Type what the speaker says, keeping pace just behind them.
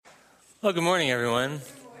Well, good morning, everyone.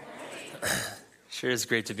 Sure is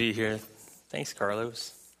great to be here. Thanks,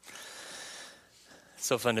 Carlos. It's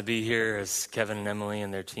so fun to be here as Kevin and Emily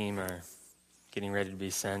and their team are getting ready to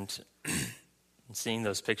be sent. And seeing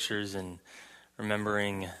those pictures and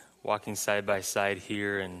remembering walking side by side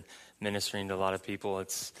here and ministering to a lot of people,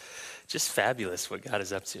 it's just fabulous what God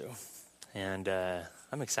is up to. And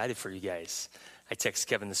I'm excited for you guys. I texted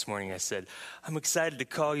Kevin this morning. I said, I'm excited to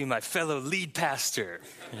call you my fellow lead pastor.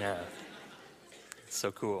 Yeah. So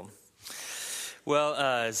cool. Well,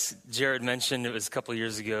 as Jared mentioned, it was a couple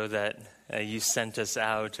years ago that you sent us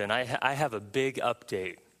out, and I have a big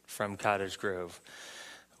update from Cottage Grove.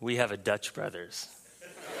 We have a Dutch Brothers.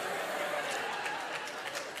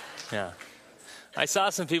 Yeah. I saw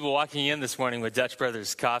some people walking in this morning with Dutch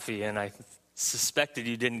Brothers coffee, and I suspected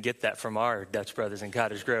you didn't get that from our Dutch Brothers in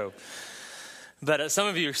Cottage Grove. But some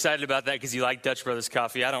of you are excited about that because you like Dutch Brothers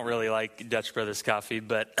coffee. I don't really like Dutch Brothers coffee,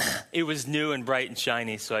 but it was new and bright and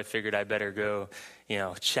shiny, so I figured I better go,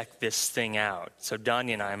 check this thing out. So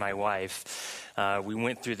Danya and I, my wife, we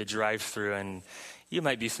went through the drive-thru, and you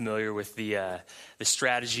might be familiar with the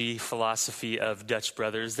strategy philosophy of Dutch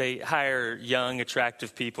Brothers. They hire young,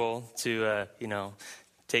 attractive people to,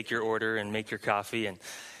 take your order and make your coffee,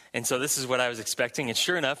 and so this is what I was expecting. And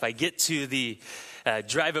sure enough, I get to the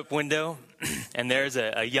drive-up window, and there's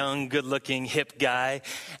a young, good-looking, hip guy,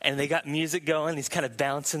 and they got music going. He's kind of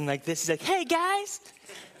bouncing like this. He's like, hey, guys,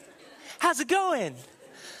 how's it going?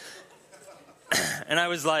 And I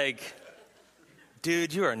was like,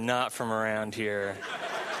 dude, you are not from around here.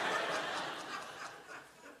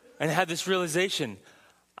 And I had this realization,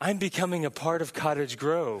 I'm becoming a part of Cottage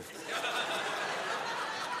Grove.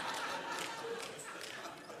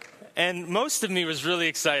 And most of me was really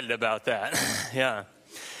excited about that. Yeah.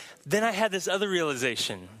 Then I had this other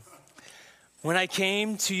realization. When I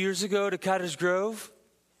came 2 years ago to Cottage Grove,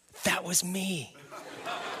 that was me.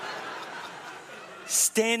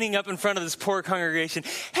 Standing up in front of this poor congregation.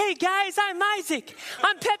 Hey guys, I'm Isaac.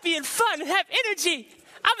 I'm peppy and fun and have energy.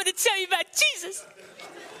 I'm going to tell you about Jesus.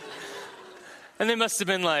 And they must have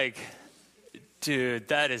been like, dude,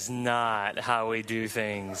 that is not how we do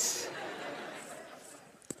things.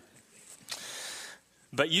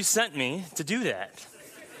 But you sent me to do that.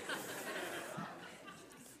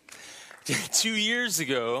 2 years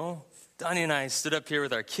ago, Donnie and I stood up here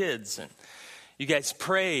with our kids, and you guys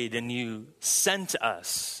prayed, and you sent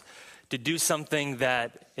us to do something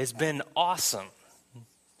that has been awesome,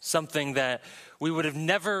 something that we would have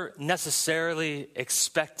never necessarily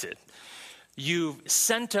expected. You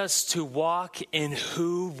sent us to walk in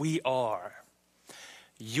who we are.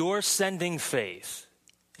 Your sending faith.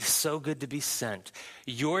 It's so good to be sent.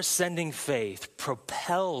 Your sending faith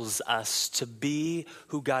propels us to be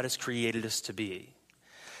who God has created us to be.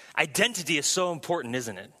 Identity is so important,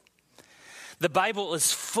 isn't it? The Bible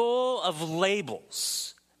is full of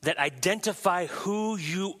labels that identify who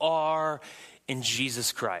you are in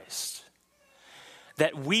Jesus Christ.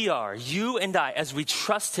 That we are, you and I, as we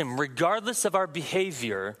trust Him, regardless of our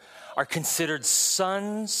behavior, are considered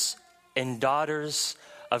sons and daughters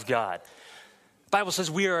of God. The Bible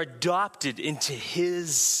says we are adopted into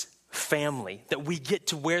His family, that we get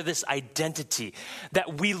to wear this identity,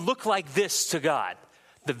 that we look like this to God,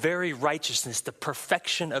 the very righteousness, the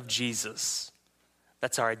perfection of Jesus.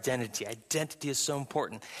 That's our identity. Identity is so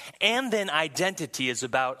important. And then identity is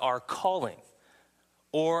about our calling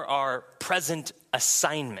or our present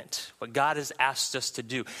assignment, what God has asked us to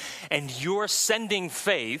do. And your sending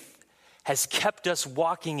faith has kept us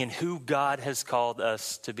walking in who God has called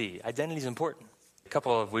us to be. Identity is important. A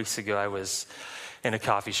couple of weeks ago, I was in a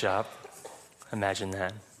coffee shop. Imagine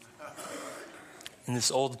that. And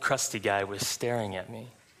this old crusty guy was staring at me.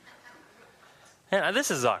 And this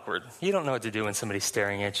is awkward. You don't know what to do when somebody's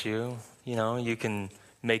staring at you. You can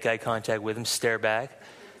make eye contact with him, stare back,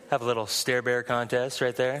 have a little stare bear contest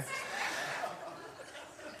right there.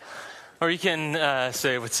 Or you can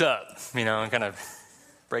say, what's up? And kind of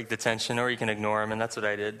break the tension. Or you can ignore him, and that's what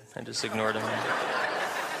I did. I just ignored him.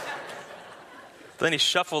 Then he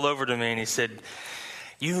shuffled over to me and he said,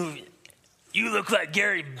 You look like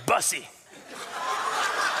Gary Busey.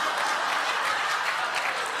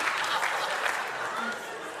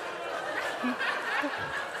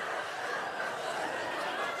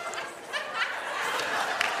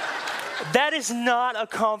 That is not a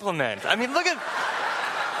compliment. I mean, look at...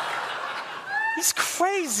 He's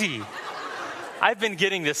crazy. I've been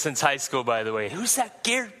getting this since high school, by the way. Who's that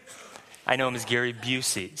Gary? I know him as Gary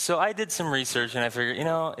Busey. So I did some research, and I figured,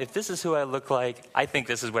 if this is who I look like, I think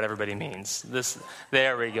this is what everybody means.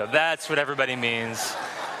 There we go. That's what everybody means.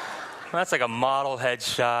 That's like a model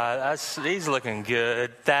headshot. He's looking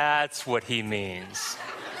good. That's what he means.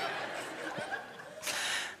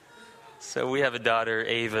 So we have a daughter,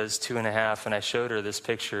 Ava's 2.5, and I showed her this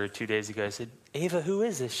picture 2 days ago. I said, Ava, who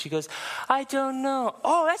is this? She goes, I don't know.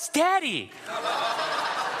 Oh, that's Daddy.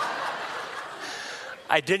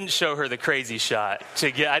 I didn't show her the crazy shot.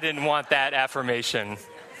 I didn't want that affirmation.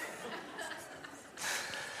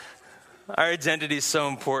 Our identity is so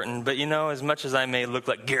important, but as much as I may look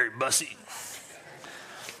like Gary Bussey,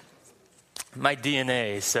 my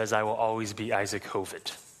DNA says I will always be Isaac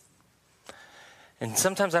Hovitt. And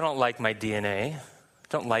sometimes I don't like my DNA. I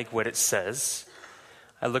don't like what it says.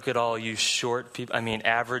 I look at all you short people,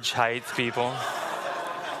 average height people.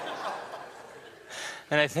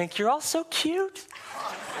 And I think, you're all so cute.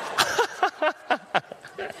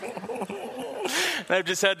 And I've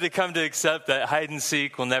just had to come to accept that hide and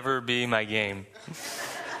seek will never be my game.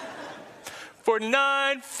 For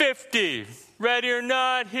 $9.50, ready or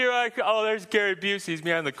not, here I come. Oh, there's Gary Busey. He's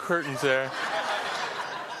behind the curtains there.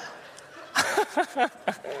 But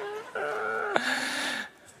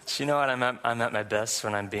you know what? I'm at my best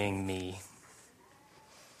when I'm being me.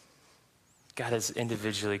 God has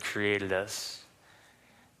individually created us,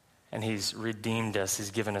 and he's redeemed us.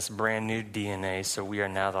 He's given us brand new DNA, so we are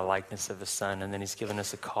now the likeness of his Son. And then he's given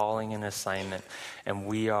us a calling and assignment, and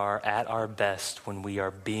we are at our best when we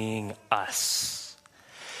are being us.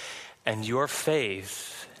 And your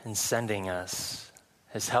faith in sending us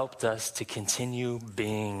has helped us to continue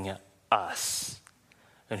being us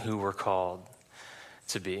and who we're called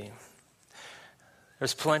to be.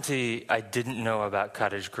 There's plenty I didn't know about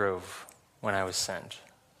Cottage Grove when I was sent.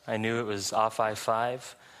 I knew it was off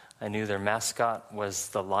I-5. I knew their mascot was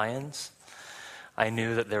the Lions. I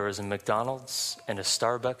knew that there was a McDonald's and a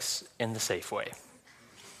Starbucks in the Safeway.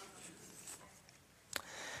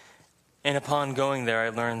 And upon going there, I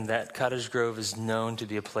learned that Cottage Grove is known to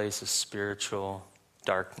be a place of spiritual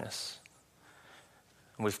darkness.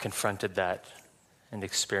 We've confronted that and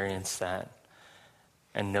experienced that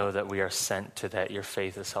and know that we are sent to that. Your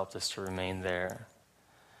faith has helped us to remain there.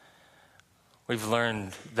 We've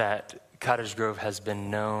learned that Cottage Grove has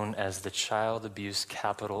been known as the child abuse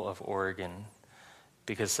capital of Oregon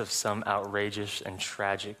because of some outrageous and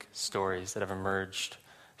tragic stories that have emerged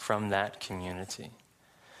from that community.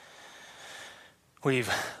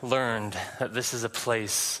 We've learned that this is a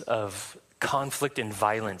place of conflict and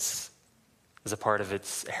violence as a part of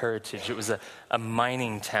its heritage. It was a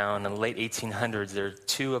mining town in the late 1800s. There were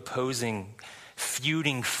two opposing,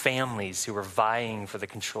 feuding families who were vying for the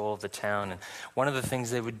control of the town. And one of the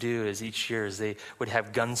things they would do is each year is they would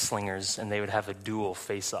have gunslingers and they would have a duel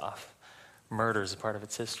face-off. Murder is a part of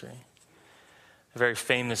its history. A very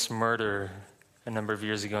famous murder a number of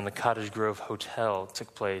years ago in the Cottage Grove Hotel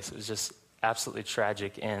took place. It was just absolutely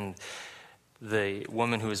tragic. And the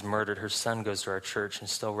woman who was murdered, her son goes to our church and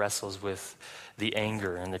still wrestles with the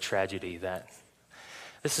anger and the tragedy that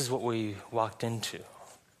this is what we walked into.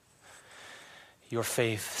 Your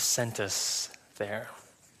faith sent us there.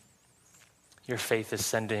 Your faith is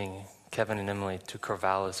sending Kevin and Emily to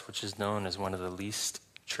Corvallis, which is known as one of the least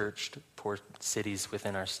churched poor cities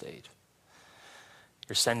within our state.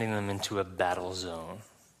 You're sending them into a battle zone.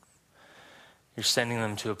 You're sending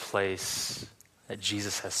them to a place that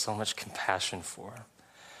Jesus has so much compassion for.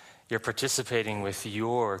 You're participating with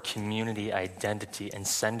your community identity and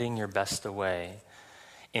sending your best away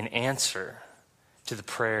in answer to the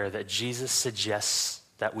prayer that Jesus suggests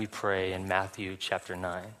that we pray in Matthew chapter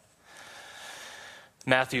 9.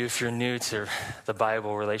 Matthew, if you're new to the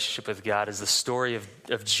Bible, relationship with God is the story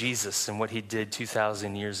of Jesus and what he did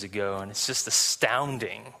 2,000 years ago. And it's just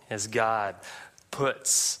astounding as God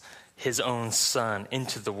puts his own Son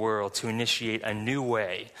into the world to initiate a new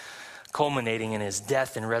way, culminating in his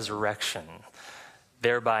death and resurrection,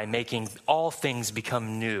 thereby making all things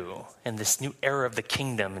become new. And this new era of the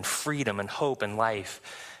kingdom and freedom and hope and life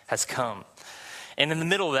has come. And in the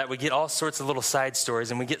middle of that, we get all sorts of little side stories,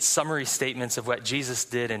 and we get summary statements of what Jesus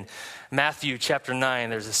did. In Matthew chapter 9,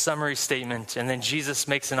 there's a summary statement, and then Jesus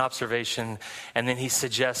makes an observation, and then he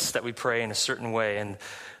suggests that we pray in a certain way. And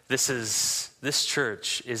this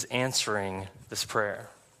church is answering this prayer.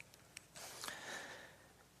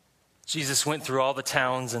 Jesus went through all the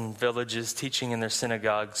towns and villages, teaching in their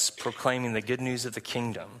synagogues, proclaiming the good news of the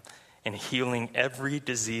kingdom and healing every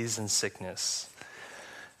disease and sickness.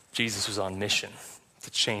 Jesus was on mission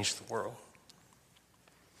to change the world.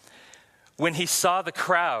 When he saw the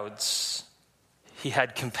crowds, he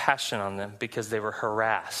had compassion on them because they were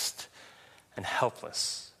harassed and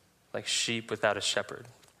helpless, like sheep without a shepherd.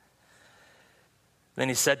 Then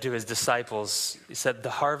he said to his disciples, he said, "The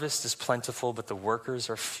harvest is plentiful, but the workers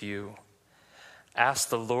are few. Ask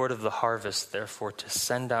the Lord of the harvest, therefore, to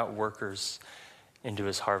send out workers into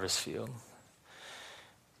his harvest field."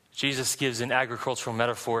 Jesus gives an agricultural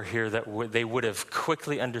metaphor here that they would have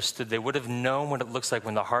quickly understood. They would have known what it looks like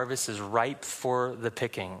when the harvest is ripe for the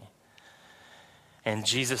picking. And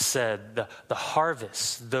Jesus said, the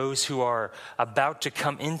harvest, those who are about to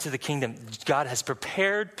come into the kingdom, God has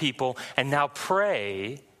prepared people, and now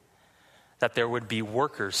pray that there would be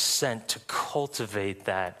workers sent to cultivate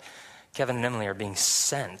that. Kevin and Emily are being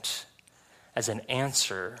sent as an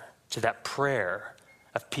answer to that prayer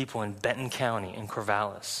of people in Benton County and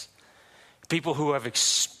Corvallis. People who have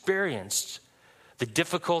experienced the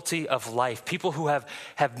difficulty of life, people who have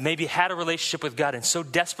maybe had a relationship with God and so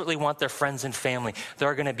desperately want their friends and family. There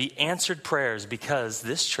are going to be answered prayers because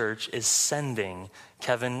this church is sending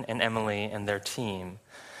Kevin and Emily and their team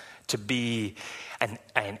to be an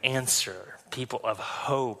answer, people of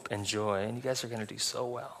hope and joy. And you guys are going to do so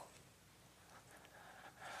well.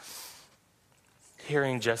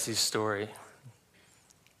 Hearing Jesse's story,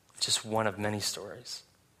 just one of many stories,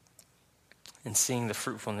 and seeing the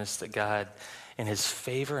fruitfulness that God and his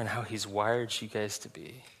favor and how he's wired you guys to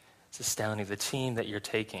be. It's astounding. The team that you're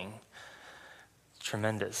taking,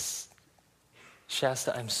 tremendous.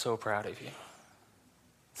 Shasta, I'm so proud of you.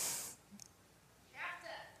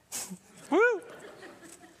 Woo!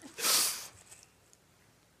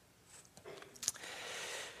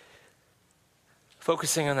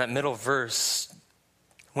 Focusing on that middle verse,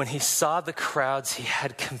 when he saw the crowds, he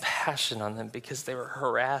had compassion on them because they were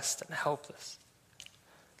harassed and helpless,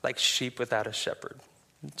 like sheep without a shepherd.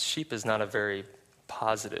 Sheep is not a very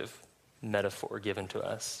positive metaphor given to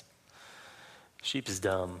us. Sheep is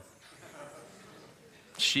dumb.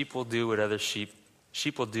 Sheep will do what other sheep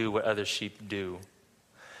will do what other sheep do,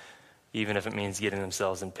 even if it means getting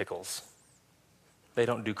themselves in pickles. They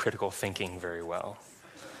don't do critical thinking very well.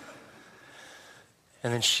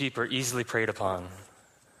 And then sheep are easily preyed upon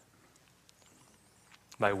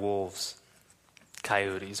by wolves,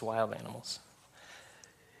 coyotes, wild animals.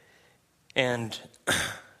 And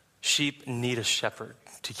sheep need a shepherd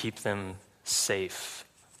to keep them safe.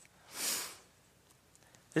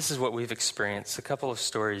 This is what we've experienced. A couple of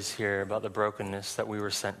stories here about the brokenness that we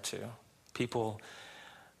were sent to. People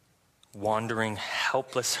wandering,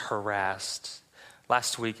 helpless, harassed.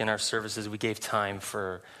 Last week in our services, we gave time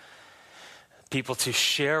for people to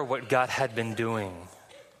share what God had been doing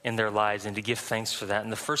in their lives and to give thanks for that.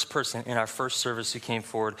 And the first person in our first service who came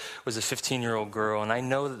forward was a 15-year-old girl. And I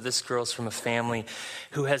know that this girl's from a family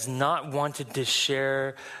who has not wanted to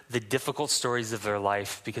share the difficult stories of their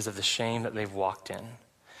life because of the shame that they've walked in.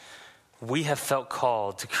 We have felt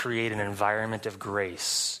called to create an environment of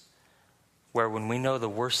grace where when we know the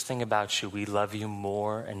worst thing about you, we love you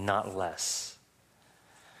more and not less.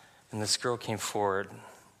 And this girl came forward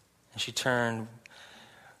and she turned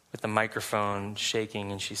with the microphone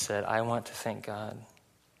shaking, and she said, "I want to thank God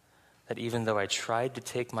that even though I tried to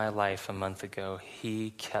take my life a month ago,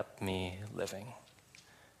 he kept me living."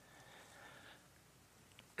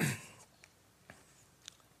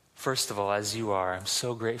 First of all, as you are, I'm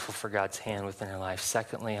so grateful for God's hand within her life.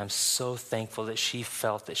 Secondly, I'm so thankful that she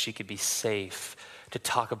felt that she could be safe to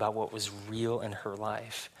talk about what was real in her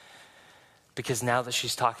life. Because now that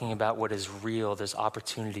she's talking about what is real, there's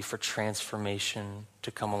opportunity for transformation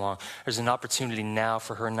to come along. There's an opportunity now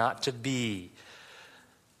for her not to be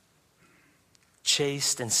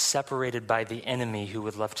chased and separated by the enemy who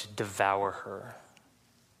would love to devour her.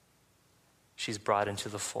 She's brought into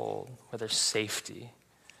the fold where there's safety.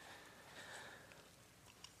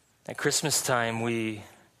 At Christmas time, we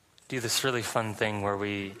do this really fun thing where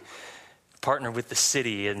we partner with the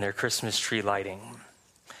city in their Christmas tree lighting.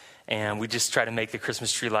 And we just try to make the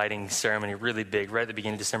Christmas tree lighting ceremony really big right at the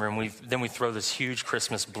beginning of December. And then we throw this huge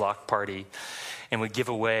Christmas block party. And we give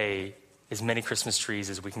away as many Christmas trees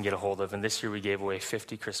as we can get a hold of. And this year we gave away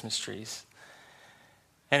 50 Christmas trees.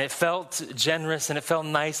 And it felt generous and it felt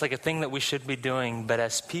nice, like a thing that we should be doing. But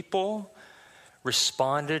as people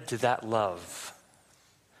responded to that love,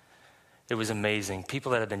 it was amazing.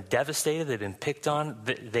 People that have been devastated, they've been picked on,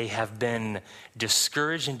 they have been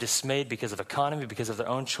discouraged and dismayed because of economy, because of their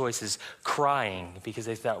own choices, crying because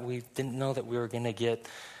they thought, we didn't know that we were going to get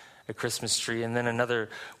a Christmas tree. And then another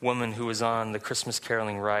woman who was on the Christmas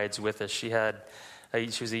caroling rides with us, she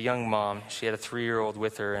was a young mom. She had a 3-year-old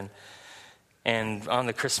with her. And on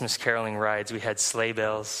the Christmas caroling rides, we had sleigh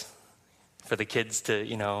bells for the kids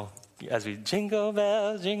to, as we jingle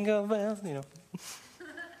bells,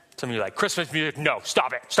 Some of you are like, Christmas music? No,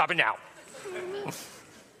 stop it now.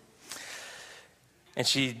 And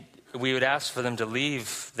she we would ask for them to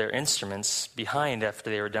leave their instruments behind after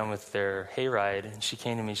they were done with their hayride. And she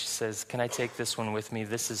came to me, she says, "Can I take this one with me?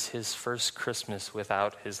 This is his first Christmas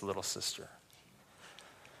without his little sister."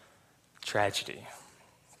 Tragedy.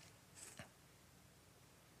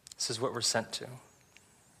 This is what we're sent to.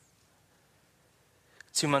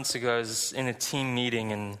 2 months ago, I was in a team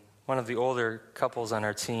meeting, and one of the older couples on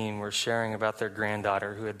our team were sharing about their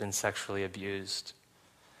granddaughter who had been sexually abused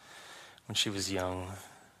when she was young.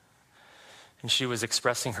 And she was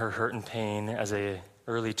expressing her hurt and pain as a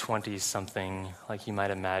early 20s something, like you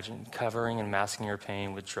might imagine, covering and masking her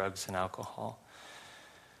pain with drugs and alcohol,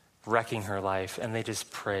 wrecking her life. And they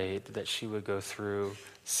just prayed that she would go through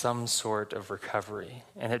some sort of recovery.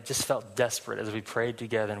 And it just felt desperate as we prayed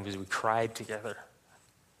together and as we cried together.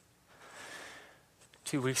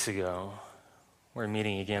 2 weeks ago, we're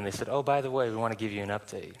meeting again. They said, "Oh, by the way, we want to give you an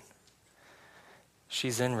update.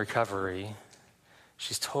 She's in recovery.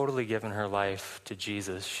 She's totally given her life to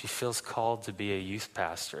Jesus. She feels called to be a youth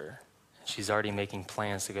pastor. She's already making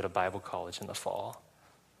plans to go to Bible college in the fall."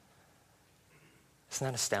 Isn't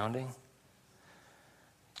that astounding?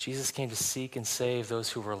 Jesus came to seek and save those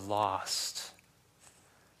who were lost.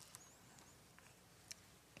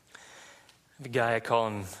 The guy, I call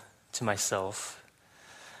him to myself,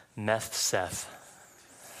 Meth Seth.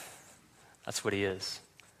 That's what he is.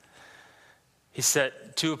 He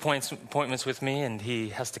set 2 appointments with me, and he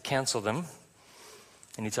has to cancel them.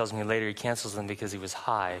 And he tells me later he cancels them because he was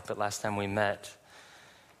high. But last time we met,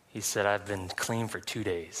 he said, "I've been clean for 2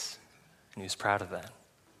 days." And he was proud of that.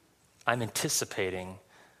 I'm anticipating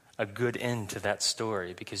a good end to that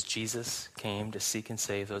story because Jesus came to seek and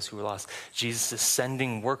save those who were lost. Jesus is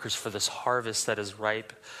sending workers for this harvest that is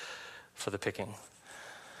ripe for the picking.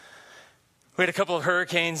 We had a couple of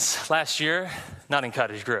hurricanes last year, not in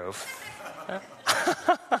Cottage Grove.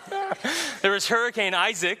 There was Hurricane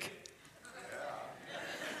Isaac.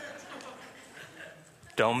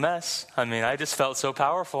 Don't mess. I just felt so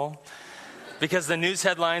powerful because the news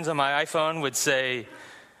headlines on my iPhone would say,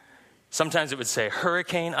 sometimes it would say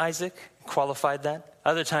Hurricane Isaac, qualified that.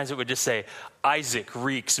 Other times it would just say, "Isaac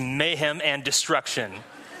wreaks mayhem and destruction."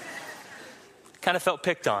 Kind of felt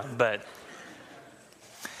picked on, but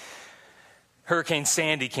Hurricane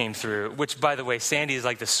Sandy came through, which, by the way, Sandy is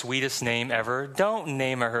like the sweetest name ever. Don't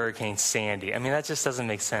name a hurricane Sandy. That just doesn't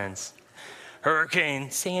make sense.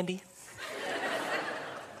 Hurricane Sandy.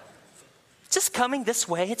 Just coming this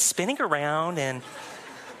way, it's spinning around, and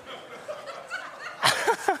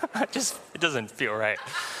it doesn't feel right.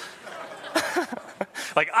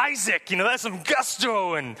 Like Isaac, that's some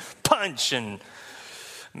gusto and punch and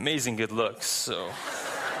amazing good looks, so.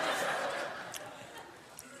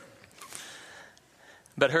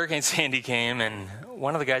 But Hurricane Sandy came, and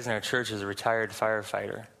one of the guys in our church is a retired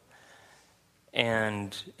firefighter.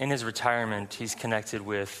 And in his retirement, he's connected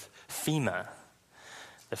with FEMA,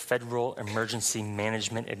 the Federal Emergency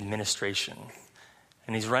Management Administration.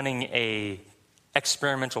 And he's running a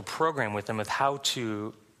experimental program with them with how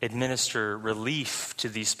to administer relief to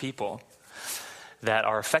these people that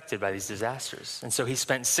are affected by these disasters. And so he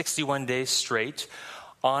spent 61 days straight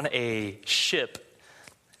on a ship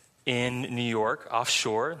in New York,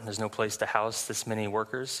 offshore. There's no place to house this many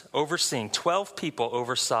workers. Overseeing 12 people,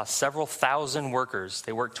 oversaw several thousand workers.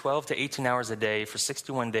 They worked 12 to 18 hours a day for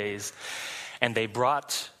 61 days, and they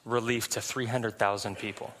brought relief to 300,000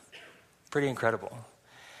 people. Pretty incredible.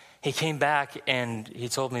 He came back and he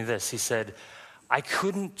told me this. He said, "I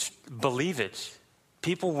couldn't believe it.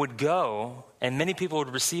 People would go, and many people would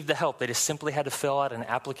receive the help. They just simply had to fill out an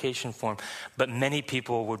application form. But many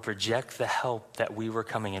people would reject the help that we were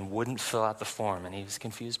coming and wouldn't fill out the form." And he was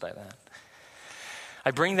confused by that. I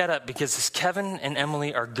bring that up because as Kevin and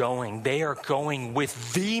Emily are going, they are going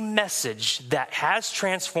with the message that has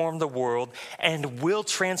transformed the world and will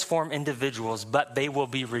transform individuals, but they will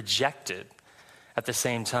be rejected at the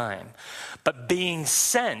same time. But being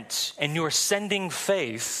sent and your sending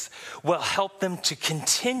faith will help them to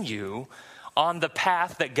continue on the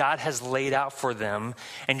path that God has laid out for them.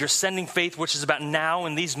 And your sending faith, which is about now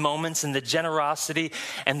in these moments and the generosity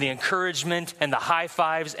and the encouragement and the high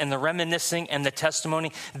fives and the reminiscing and the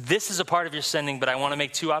testimony, this is a part of your sending. But I want to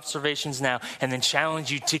make 2 observations now and then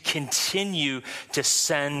challenge you to continue to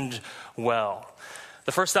send well.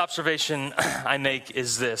 The first observation I make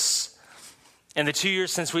is this. In the 2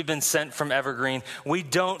 years since we've been sent from Evergreen, we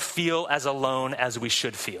don't feel as alone as we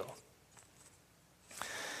should feel.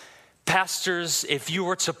 Pastors, if you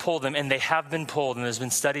were to poll them, and they have been polled, and there's been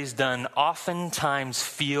studies done, oftentimes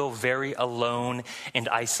feel very alone and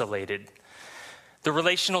isolated. The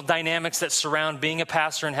relational dynamics that surround being a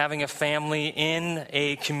pastor and having a family in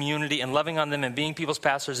a community and loving on them and being people's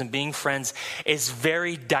pastors and being friends is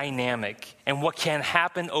very dynamic. And what can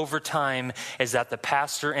happen over time is that the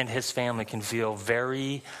pastor and his family can feel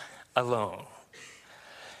very alone.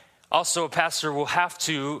 Also, a pastor will have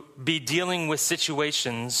to be dealing with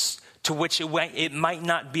situations to which it might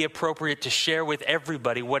not be appropriate to share with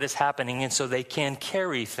everybody what is happening, and so they can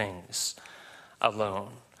carry things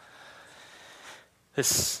alone.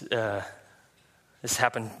 This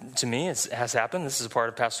happened to me. It has happened. This is a part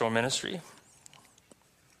of pastoral ministry.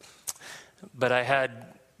 But I had,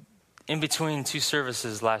 in between two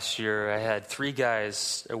services last year, I had three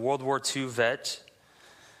guys, a World War II vet,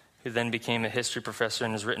 who then became a history professor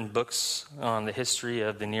and has written books on the history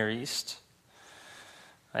of the Near East.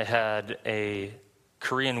 I had a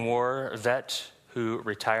Korean War vet who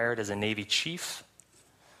retired as a Navy chief,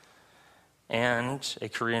 and a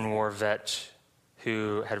Korean War vet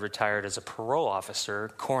who had retired as a parole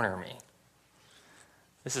officer corner me.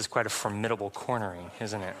 This is quite a formidable cornering,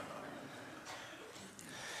 isn't it?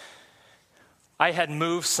 I had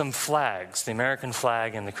moved some flags, the American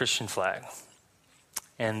flag and the Christian flag,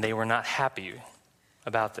 and they were not happy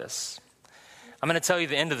about this. I'm going to tell you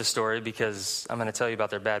the end of the story because I'm going to tell you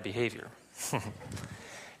about their bad behavior.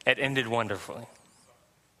 It ended wonderfully.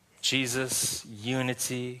 Jesus,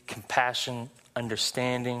 unity, compassion,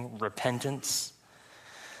 understanding, repentance.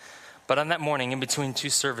 But on that morning, in between two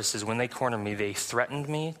services, when they cornered me, they threatened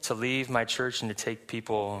me to leave my church and to take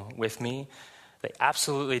people with me. They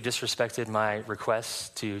absolutely disrespected my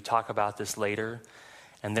request to talk about this later,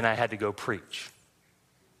 and then I had to go preach.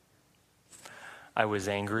 I was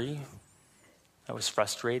angry, I was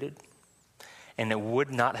frustrated, and it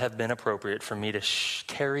would not have been appropriate for me to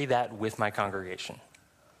carry that with my congregation,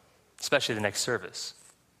 especially the next service.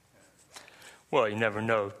 Well, you never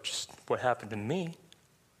know just what happened to me.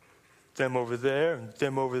 Them over there, and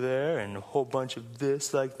them over there, and a whole bunch of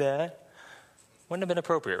this like that. Wouldn't have been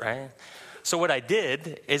appropriate, right? So what I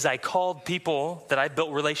did is I called people that I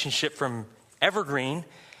built relationship from Evergreen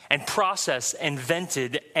and processed and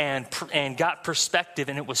vented and got perspective,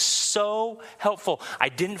 and it was so helpful. I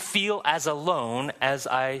didn't feel as alone as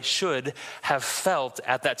I should have felt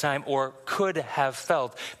at that time or could have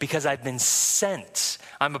felt because I've been sent.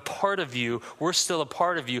 I'm a part of you. We're still a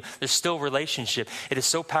part of you. There's still relationship. It is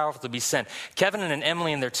so powerful to be sent. Kevin and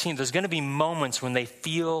Emily and their team, there's going to be moments when they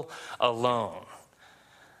feel alone.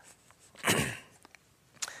 I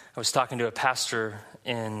was talking to a pastor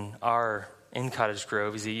in Cottage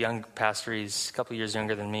Grove. He's a young pastor. He's a couple years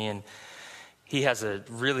younger than me, and he has a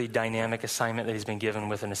really dynamic assignment that he's been given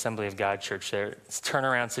with an Assembly of God church there. It's a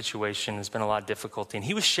turnaround situation. There's been a lot of difficulty, and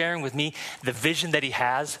he was sharing with me the vision that he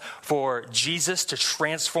has for Jesus to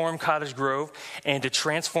transform Cottage Grove and to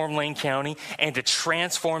transform Lane County and to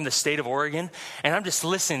transform the state of Oregon, and I'm just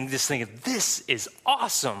listening, just thinking, this is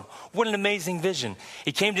awesome. What an amazing vision.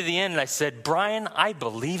 He came to the end, and I said, Brian, I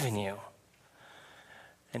believe in you.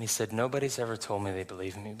 And he said, nobody's ever told me they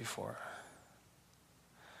believe in me before.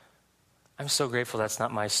 I'm so grateful that's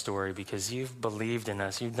not my story because you've believed in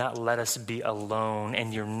us. You've not let us be alone,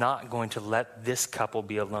 and you're not going to let this couple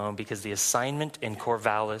be alone because the assignment in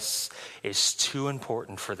Corvallis is too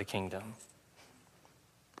important for the kingdom.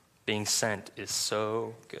 Being sent is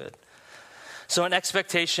so good. So an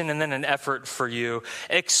expectation and then an effort for you.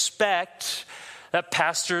 Expect that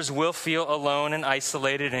pastors will feel alone and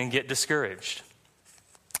isolated and get discouraged.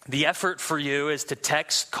 The effort for you is to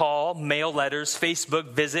text, call, mail letters,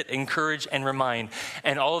 Facebook, visit, encourage, and remind.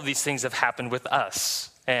 And all of these things have happened with us,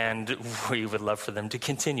 and we would love for them to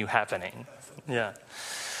continue happening. Yeah.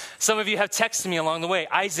 Some of you have texted me along the way.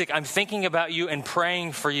 Isaac, I'm thinking about you and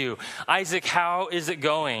praying for you. Isaac, how is it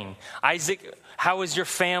going? Isaac, how is your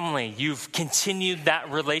family? You've continued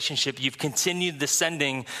that relationship. You've continued the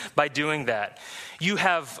sending by doing that. You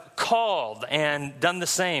have called and done the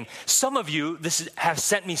same. Some of you have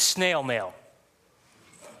sent me snail mail.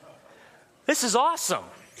 This is awesome.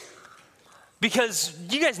 Because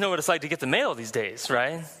you guys know what it's like to get the mail these days,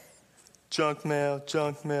 right? Junk mail,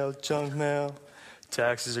 junk mail, junk mail.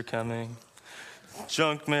 Taxes are coming.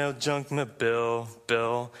 Junk mail,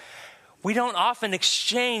 bill. We don't often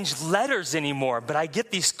exchange letters anymore, but I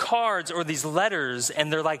get these cards or these letters,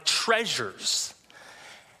 and they're like treasures.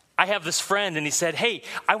 I have this friend, and he said, hey,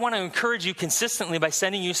 I want to encourage you consistently by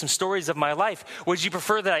sending you some stories of my life. Would you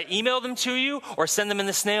prefer that I email them to you or send them in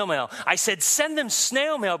the snail mail? I said, send them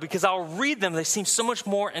snail mail because I'll read them. They seem so much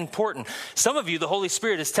more important. Some of you, the Holy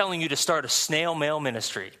Spirit is telling you to start a snail mail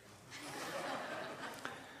ministry.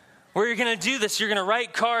 Where you're going to do this, you're going to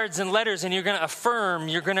write cards and letters, and you're going to affirm,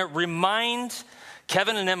 you're going to remind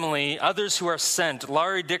Kevin and Emily, others who are sent,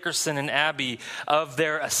 Laurie Dickerson and Abby, of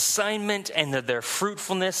their assignment and of their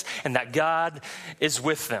fruitfulness, and that God is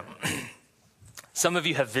with them. Some of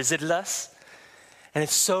you have visited us, and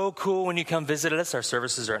it's so cool when you come visit us. Our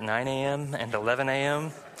services are at 9 a.m. and 11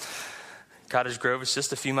 a.m. Cottage Grove is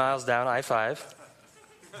just a few miles down I-5,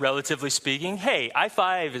 relatively speaking. Hey,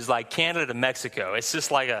 I-5 is like Canada to Mexico. It's just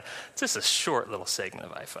a short little segment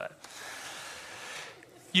of I-5.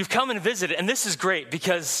 You've come and visited, and this is great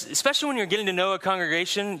because, especially when you're getting to know a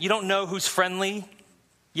congregation, you don't know who's friendly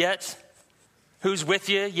yet, who's with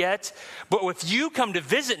you yet. But if you come to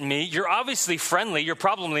visit me, you're obviously friendly. You're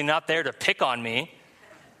probably not there to pick on me.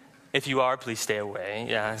 If you are, please stay away.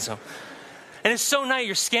 Yeah. And it's so nice.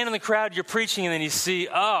 You're scanning the crowd, you're preaching, and then you see,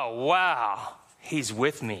 oh, wow, he's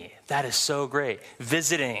with me. That is so great.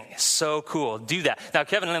 Visiting, so cool. Do that. Now,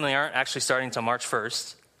 Kevin and Emily aren't actually starting until March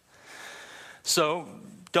 1st. So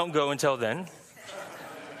don't go until then.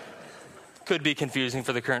 Could be confusing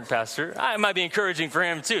for the current pastor. It might be encouraging for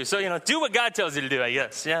him too. So, do what God tells you to do, I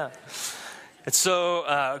guess. Yeah. It's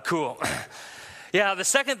so cool. Yeah, the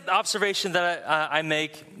second observation that I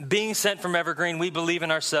make, being sent from Evergreen, we believe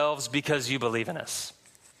in ourselves because you believe in us.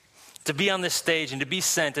 To be on this stage and to be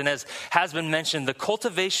sent, and as has been mentioned, the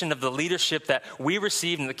cultivation of the leadership that we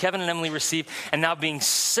received and that Kevin and Emily received, and now being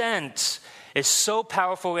sent is so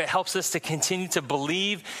powerful. It helps us to continue to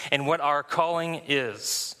believe in what our calling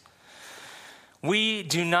is. We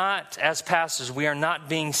do not, as pastors, we are not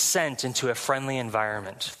being sent into a friendly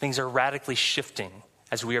environment. Things are radically shifting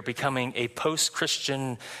as we are becoming a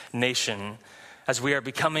post-Christian nation, as we are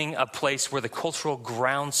becoming a place where the cultural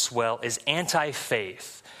groundswell is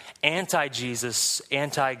anti-faith, anti-Jesus,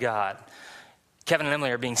 anti-God. Kevin and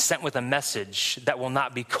Emily are being sent with a message that will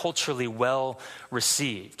not be culturally well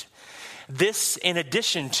received. This, in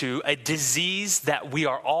addition to a disease that we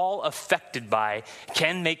are all affected by,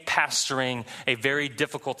 can make pastoring a very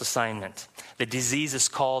difficult assignment. The disease is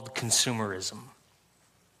called consumerism.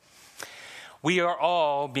 We are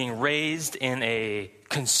all being raised in a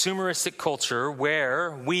consumeristic culture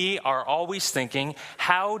where we are always thinking,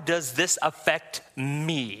 how does this affect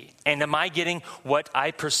me? And am I getting what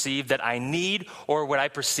I perceive that I need or what I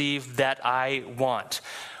perceive that I want?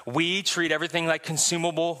 We treat everything like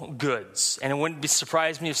consumable goods. And it wouldn't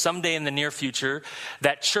surprise me if someday in the near future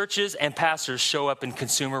that churches and pastors show up in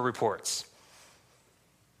consumer reports,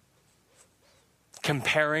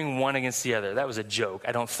 comparing one against the other. That was a joke.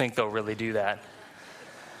 I don't think they'll really do that.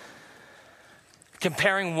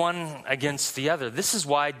 Comparing one against the other. This is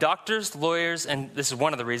why doctors, lawyers, and this is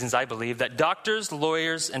one of the reasons I believe that doctors,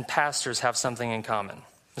 lawyers, and pastors have something in common.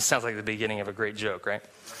 This sounds like the beginning of a great joke, right?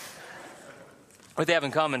 What they have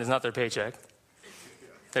in common is not their paycheck.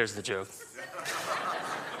 There's the joke.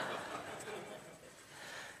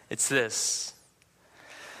 It's this: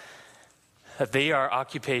 that they are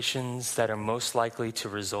occupations that are most likely to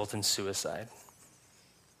result in suicide.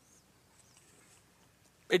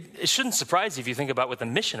 It shouldn't surprise you if you think about what the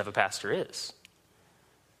mission of a pastor is.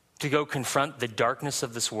 To go confront the darkness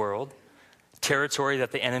of this world, territory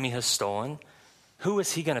that the enemy has stolen. Who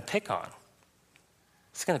is he going to pick on?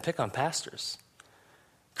 He's going to pick on pastors.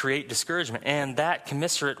 Create discouragement. And that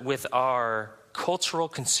commensurate with our cultural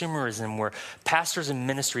consumerism where pastors and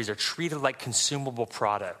ministries are treated like consumable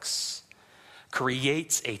products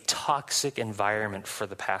creates a toxic environment for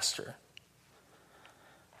the pastor.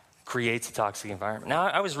 Creates a toxic environment. Now,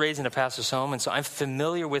 I was raised in a pastor's home, and so I'm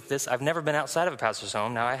familiar with this. I've never been outside of a pastor's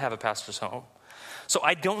home. Now I have a pastor's home. So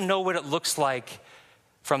I don't know what it looks like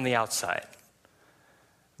from the outside.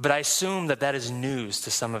 But I assume that that is news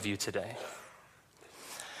to some of you today.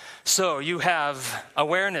 So you have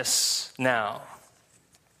awareness now.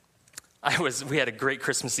 We had a great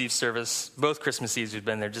Christmas Eve service. Both Christmas Eves we've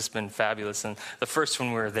been there, just been fabulous. And the first one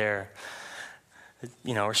we were there,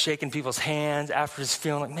 we're shaking people's hands after just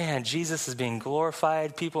feeling like, man, Jesus is being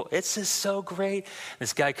glorified. People, it's just so great.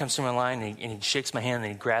 This guy comes through my line and he shakes my hand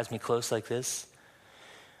and he grabs me close like this.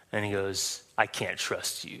 And he goes, I can't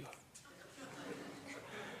trust you.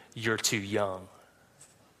 You're too young.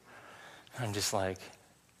 I'm just like,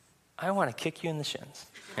 I want to kick you in the shins.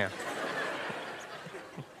 Yeah.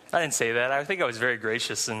 I didn't say that. I think I was very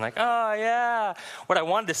gracious and like, oh, yeah. What I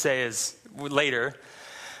wanted to say is later,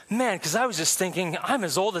 man, because I was just thinking, I'm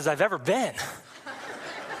as old as I've ever been.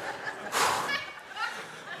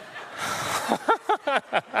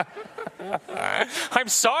 I'm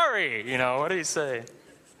sorry. What do you say?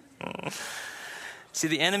 See,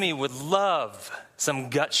 the enemy would love some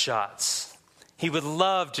gut shots. He would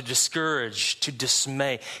love to discourage, to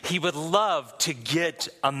dismay. He would love to get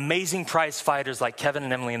amazing prize fighters like Kevin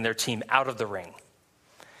and Emily and their team out of the ring.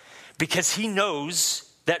 because he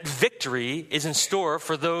knows that victory is in store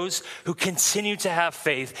for those who continue to have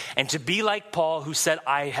faith and to be like Paul, who said,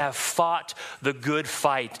 I have fought the good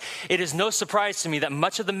fight. It is no surprise to me that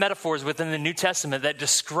much of the metaphors within the New Testament that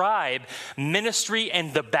describe ministry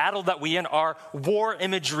and the battle that we in are war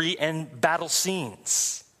imagery and battle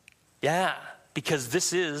scenes. Yeah, because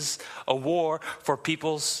this is a war for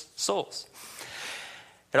people's souls.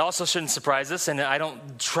 It also shouldn't surprise us, and I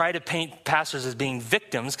don't try to paint pastors as being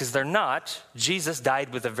victims, because they're not. Jesus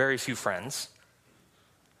died with a very few friends.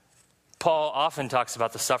 Paul often talks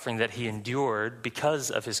about the suffering that he endured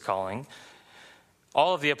because of his calling.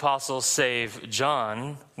 All of the apostles, save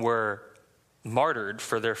John, were martyred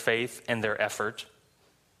for their faith and their effort.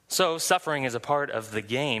 So suffering is a part of the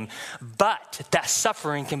game, but that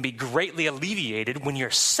suffering can be greatly alleviated when you're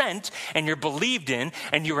sent and you're believed in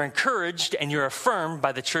and you're encouraged and you're affirmed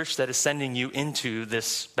by the church that is sending you into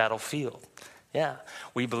this battlefield. Yeah,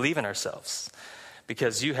 we believe in ourselves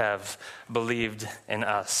because you have believed in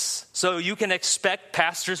us. So you can expect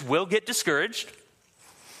pastors will get discouraged,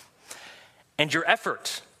 and your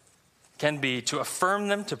effort can be to affirm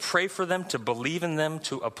them, to pray for them, to believe in them,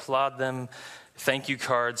 to applaud them. Thank you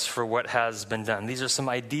cards for what has been done. These are some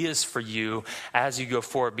ideas for you as you go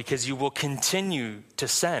forward, because you will continue to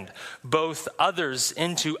send both others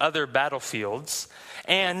into other battlefields,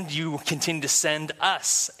 and you continue to send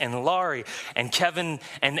us and Laurie and Kevin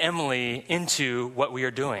and Emily into what we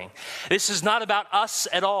are doing. This is not about us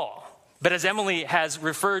at all. But as Emily has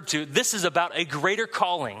referred to, this is about a greater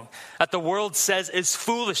calling that the world says is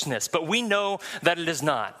foolishness, but we know that it is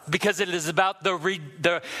not, because it is about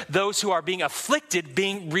those who are being afflicted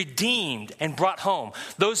being redeemed and brought home,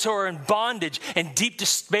 those who are in bondage and deep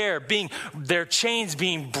despair, their chains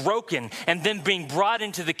being broken and then being brought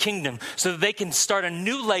into the kingdom so that they can start a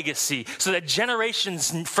new legacy, so that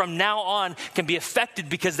generations from now on can be affected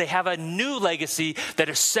because they have a new legacy that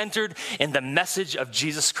is centered in the message of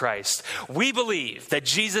Jesus Christ. We believe that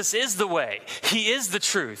Jesus is the way, he is the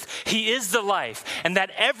truth, he is the life, and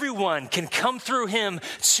that everyone can come through him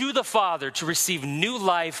to the Father to receive new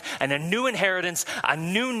life and a new inheritance, a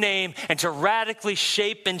new name, and to radically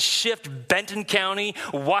shape and shift Benton County,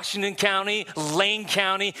 Washington County, Lane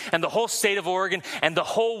County, and the whole state of Oregon, and the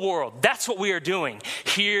whole world. That's what we are doing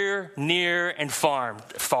here, near, and far.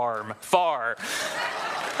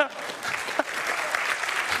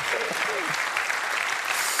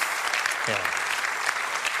 Yeah.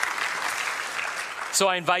 So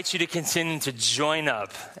I invite you to continue to join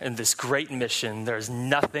up in this great mission. There's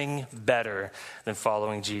nothing better than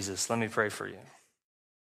following Jesus. Let me pray for you.